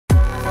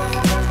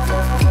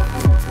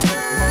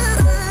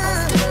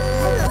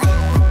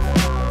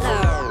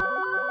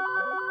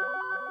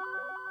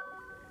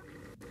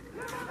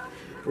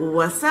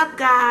What's up,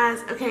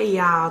 guys? Okay,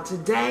 y'all,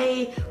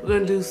 today we're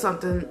gonna do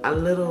something a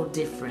little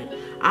different.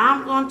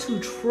 I'm going to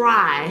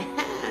try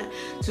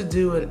to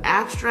do an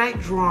abstract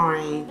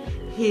drawing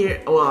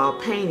here, well,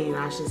 painting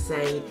I should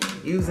say,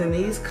 using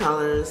these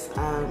colors,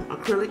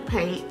 acrylic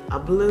paint, a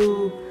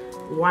blue,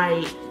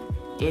 white,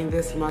 and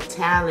this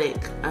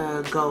metallic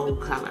gold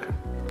color.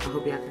 I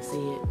hope y'all can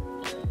see it.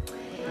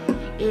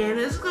 And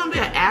it's gonna be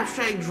an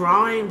abstract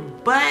drawing,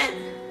 but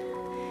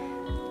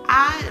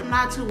I am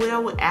not too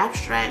well with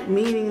abstract,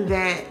 meaning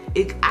that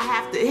it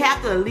have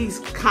to at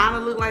least kind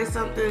of look like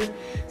something.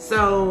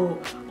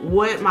 So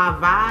what my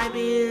vibe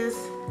is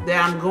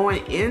that I'm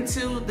going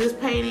into this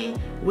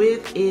painting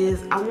with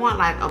is I want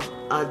like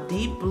a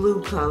deep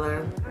blue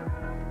color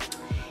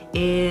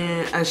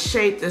and a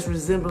shape that's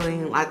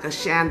resembling like a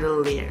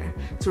chandelier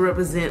to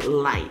represent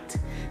light.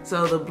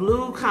 So the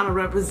blue kind of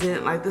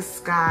represent like the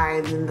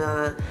sky, and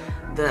then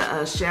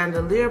the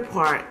chandelier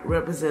part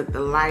represent the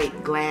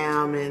light,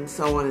 glam, and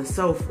so on and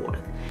so forth.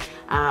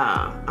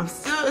 It's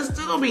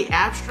still gonna be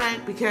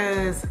abstract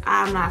because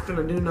I'm not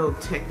gonna do no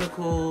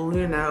technical,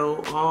 you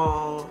know,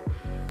 all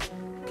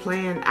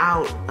planned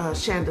out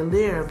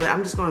chandelier, but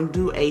I'm just gonna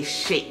do a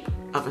shape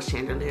of a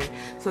chandelier.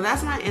 So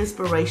that's my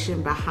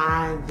inspiration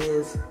behind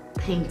this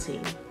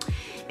painting.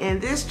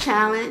 And this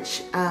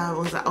challenge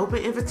was an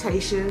open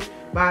invitation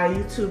by a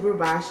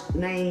YouTuber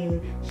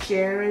named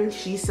Sharon.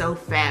 She's so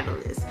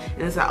fabulous.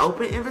 And it's an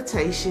open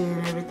invitation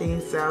and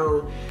everything.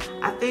 So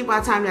I think by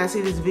the time y'all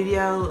see this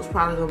video, it's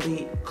probably gonna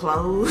be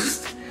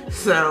closed.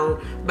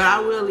 So, but I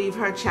will leave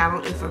her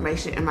channel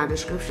information in my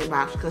description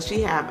box because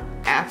she have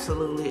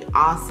absolutely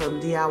awesome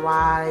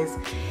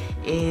DIYs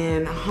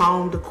and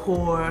home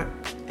decor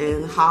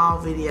and haul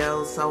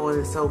videos, so on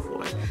and so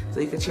forth.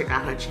 So you can check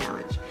out her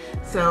challenge.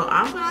 So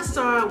I'm gonna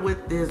start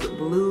with this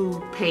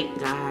blue paint,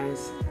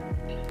 guys.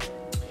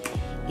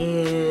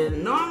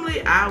 And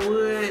normally I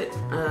would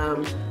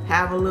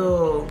have a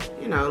little,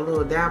 you know, a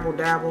little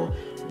dabble,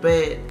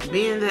 but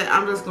being that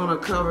I'm just gonna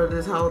cover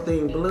this whole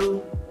thing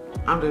blue,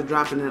 I'm just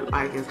dropping it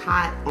like it's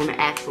hot on the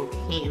actual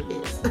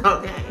canvas,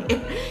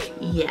 okay?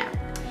 Yeah,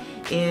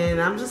 and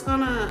I'm just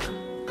gonna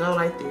go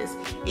like this.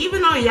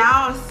 Even though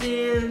y'all are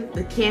seeing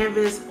the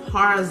canvas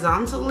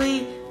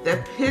horizontally,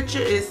 the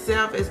picture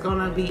itself is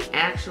gonna be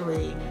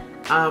actually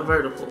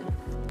vertical.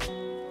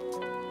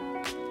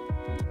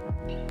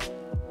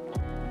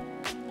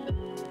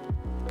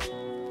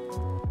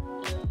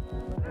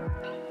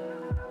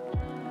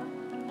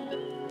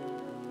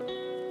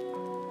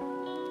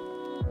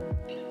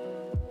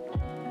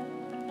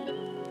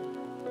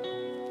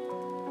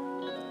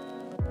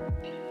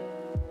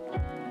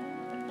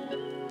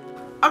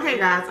 Okay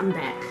guys, I'm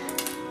back.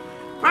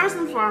 First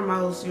and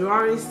foremost, you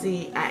already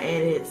see I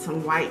added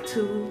some white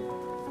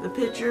to the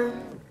picture.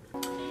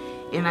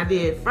 And I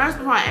did, first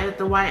before I added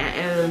the white, I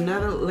added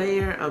another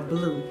layer of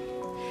blue.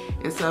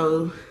 And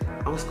so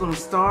I was gonna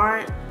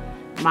start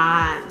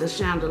the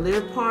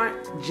chandelier part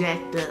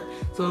jacked up.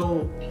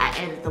 So I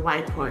added the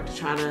white part to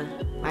try to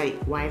like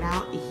white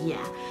out,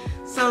 yeah.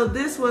 So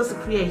this was the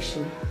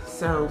creation.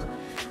 So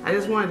I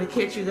just wanted to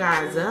catch you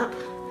guys up.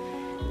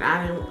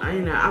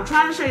 I'm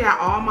trying to show y'all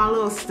all my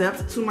little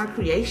steps to my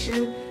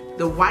creation.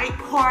 The white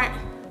part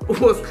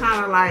was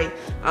kind of like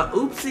a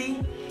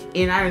oopsie,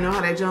 and I didn't know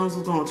how that Jones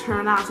was gonna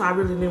turn out, so I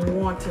really didn't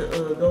want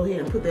to go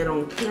ahead and put that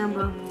on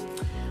camera.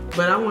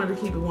 But I wanted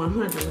to keep it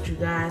 100 with you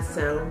guys,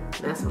 so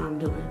that's what I'm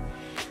doing.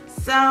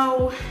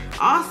 So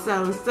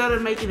also, instead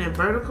of making it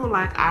vertical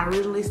like I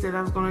originally said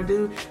I was gonna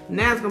do,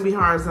 now it's gonna be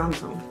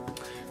horizontal.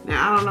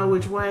 Now I don't know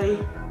which way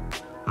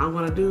I'm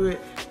gonna do it.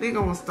 I think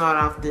I'm gonna start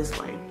off this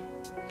way.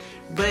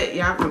 But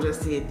y'all can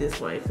just see it this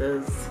way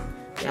because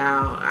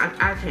y'all,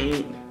 I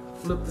can't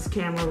flip this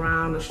camera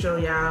around to show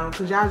y'all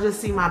because y'all just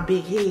see my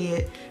big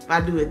head if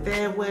I do it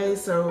that way.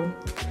 So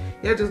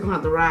y'all just gonna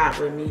have to ride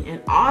with me.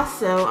 And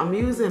also I'm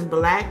using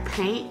black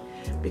paint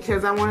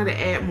because I wanted to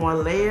add more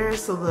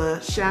layers so the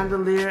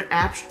chandelier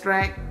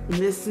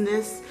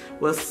abstractness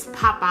will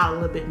pop out a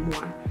little bit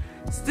more.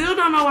 Still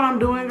don't know what I'm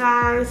doing,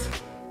 guys.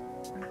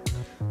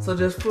 So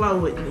just flow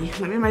with me.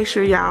 Let me make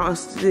sure y'all are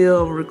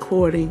still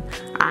recording.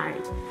 Alright.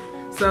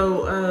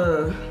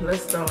 So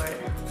let's start.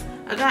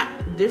 I got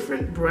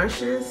different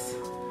brushes,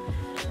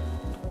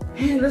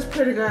 and let's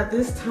pray to God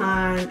this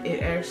time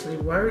it actually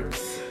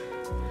works.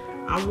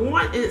 I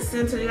want it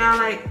centered, y'all.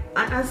 Like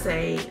I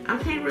say, I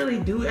can't really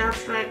do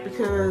abstract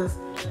because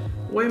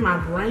the way my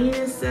brain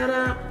is set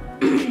up,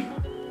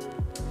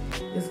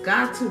 it's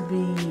got to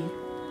be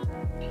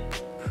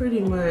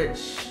pretty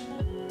much,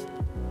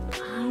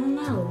 I don't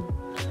know.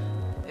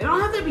 It don't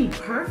have to be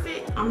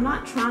perfect. I'm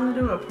not trying to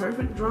do a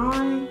perfect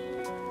drawing.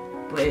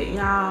 But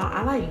y'all,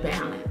 I like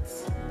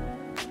balance.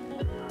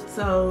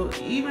 So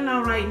even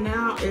though right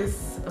now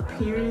it's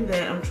appearing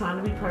that I'm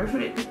trying to be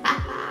perfect,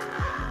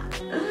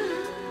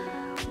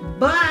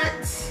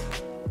 but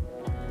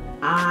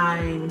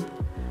I'm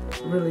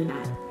really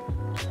not.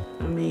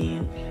 I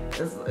mean,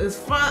 it's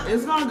fun.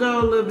 It's gonna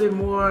go a little bit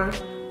more,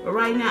 but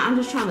right now I'm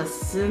just trying to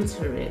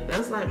center it.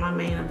 That's like my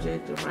main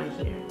objective right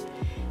here.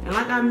 And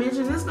like I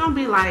mentioned, it's gonna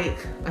be like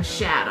a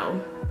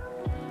shadow.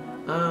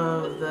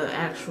 of the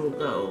actual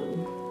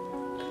gold.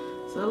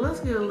 So let's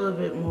get a little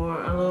bit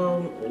more, a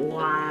little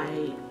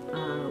wide,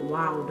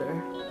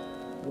 wilder.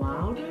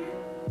 Wilder?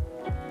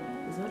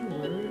 Is that a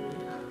word?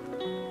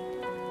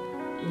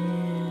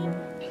 Yeah.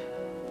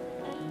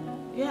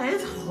 And yeah,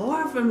 it's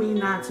hard for me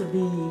not to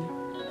be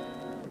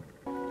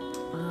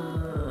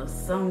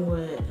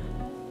somewhat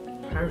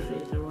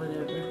perfect or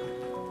whatever.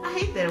 I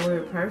hate that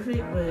word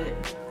perfect, but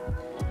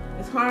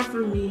it's hard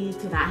for me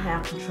to not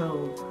have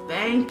control.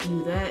 Thank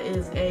you, that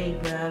is a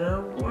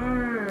better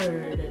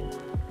word.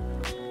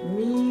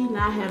 Me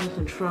not having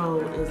control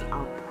is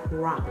a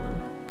problem.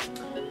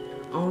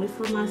 Only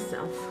for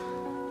myself.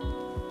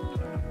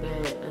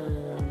 But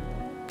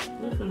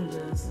we're gonna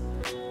just,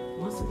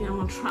 once again,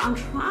 I'm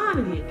trying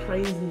to get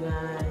crazy,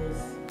 guys.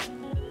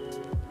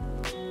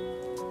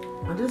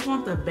 I just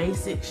want the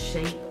basic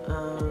shape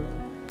of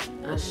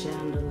a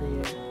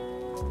chandelier.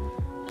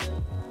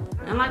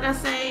 And like I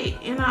say,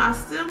 you know, I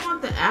still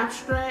want the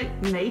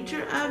abstract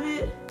nature of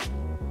it,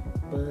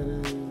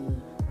 but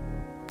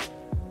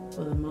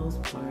for the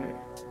most part,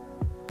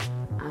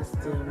 I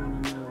still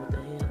want to know what the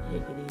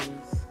heck it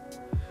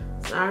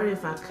is. Sorry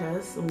if I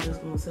cuss, I'm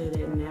just gonna say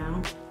that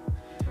now.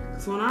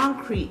 Cause when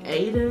I'm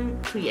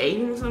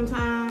creating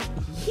sometimes,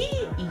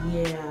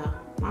 yeah,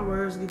 my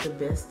words get the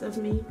best of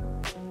me.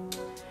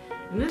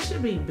 And this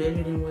should be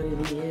bigger than what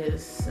it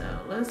is, so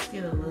let's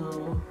get a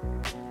little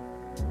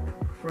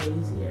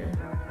crazier.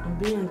 I'm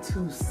being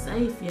too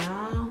safe,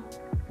 y'all.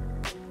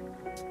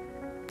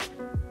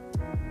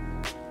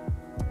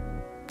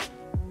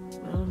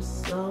 But I'm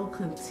so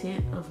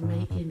content of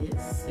making it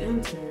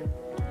centered.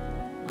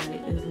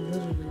 Like, it's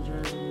literally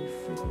driving me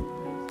freaking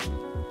crazy.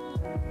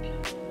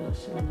 I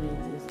should have made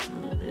this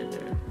kind of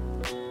bigger.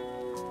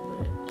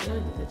 But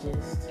y'all get the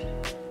gist.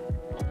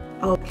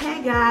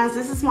 Okay guys,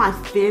 this is my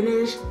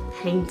finished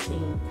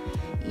painting.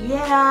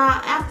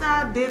 Yeah, after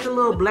I did the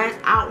little black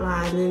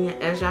outline,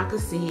 then as y'all can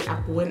see,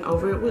 I went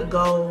over it with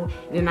gold.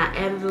 Then I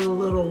added the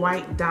little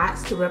white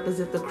dots to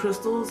represent the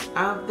crystals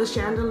of the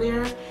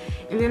chandelier.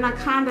 And then I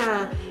kind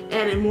of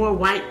added more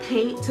white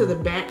paint to the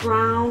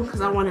background because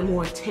I wanted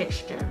more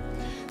texture.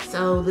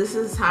 So this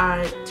is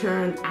how it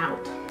turned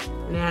out.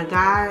 Now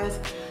guys,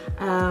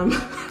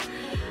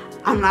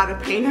 I'm not a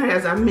painter,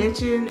 as I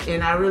mentioned,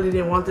 and I really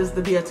didn't want this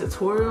to be a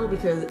tutorial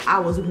because I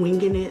was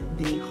winging it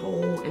the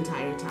whole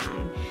entire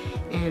time.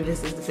 And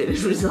this is the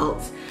finished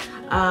results.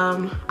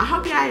 I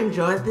hope y'all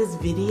enjoyed this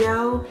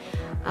video.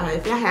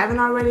 If y'all haven't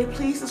already,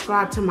 please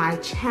subscribe to my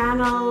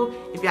channel.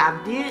 If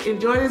y'all did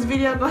enjoy this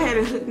video, go ahead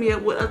and hook me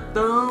up with a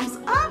thumbs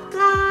up,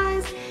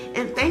 guys.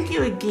 And thank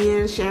you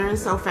again, Sharon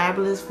So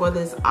Fabulous, for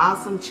this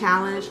awesome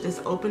challenge, this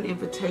open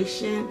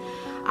invitation.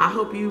 I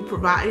hope you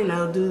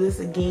do this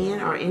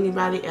again, or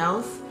anybody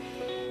else.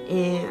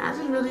 And I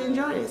just really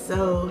enjoyed it.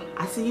 So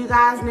I see you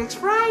guys next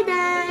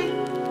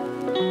Friday.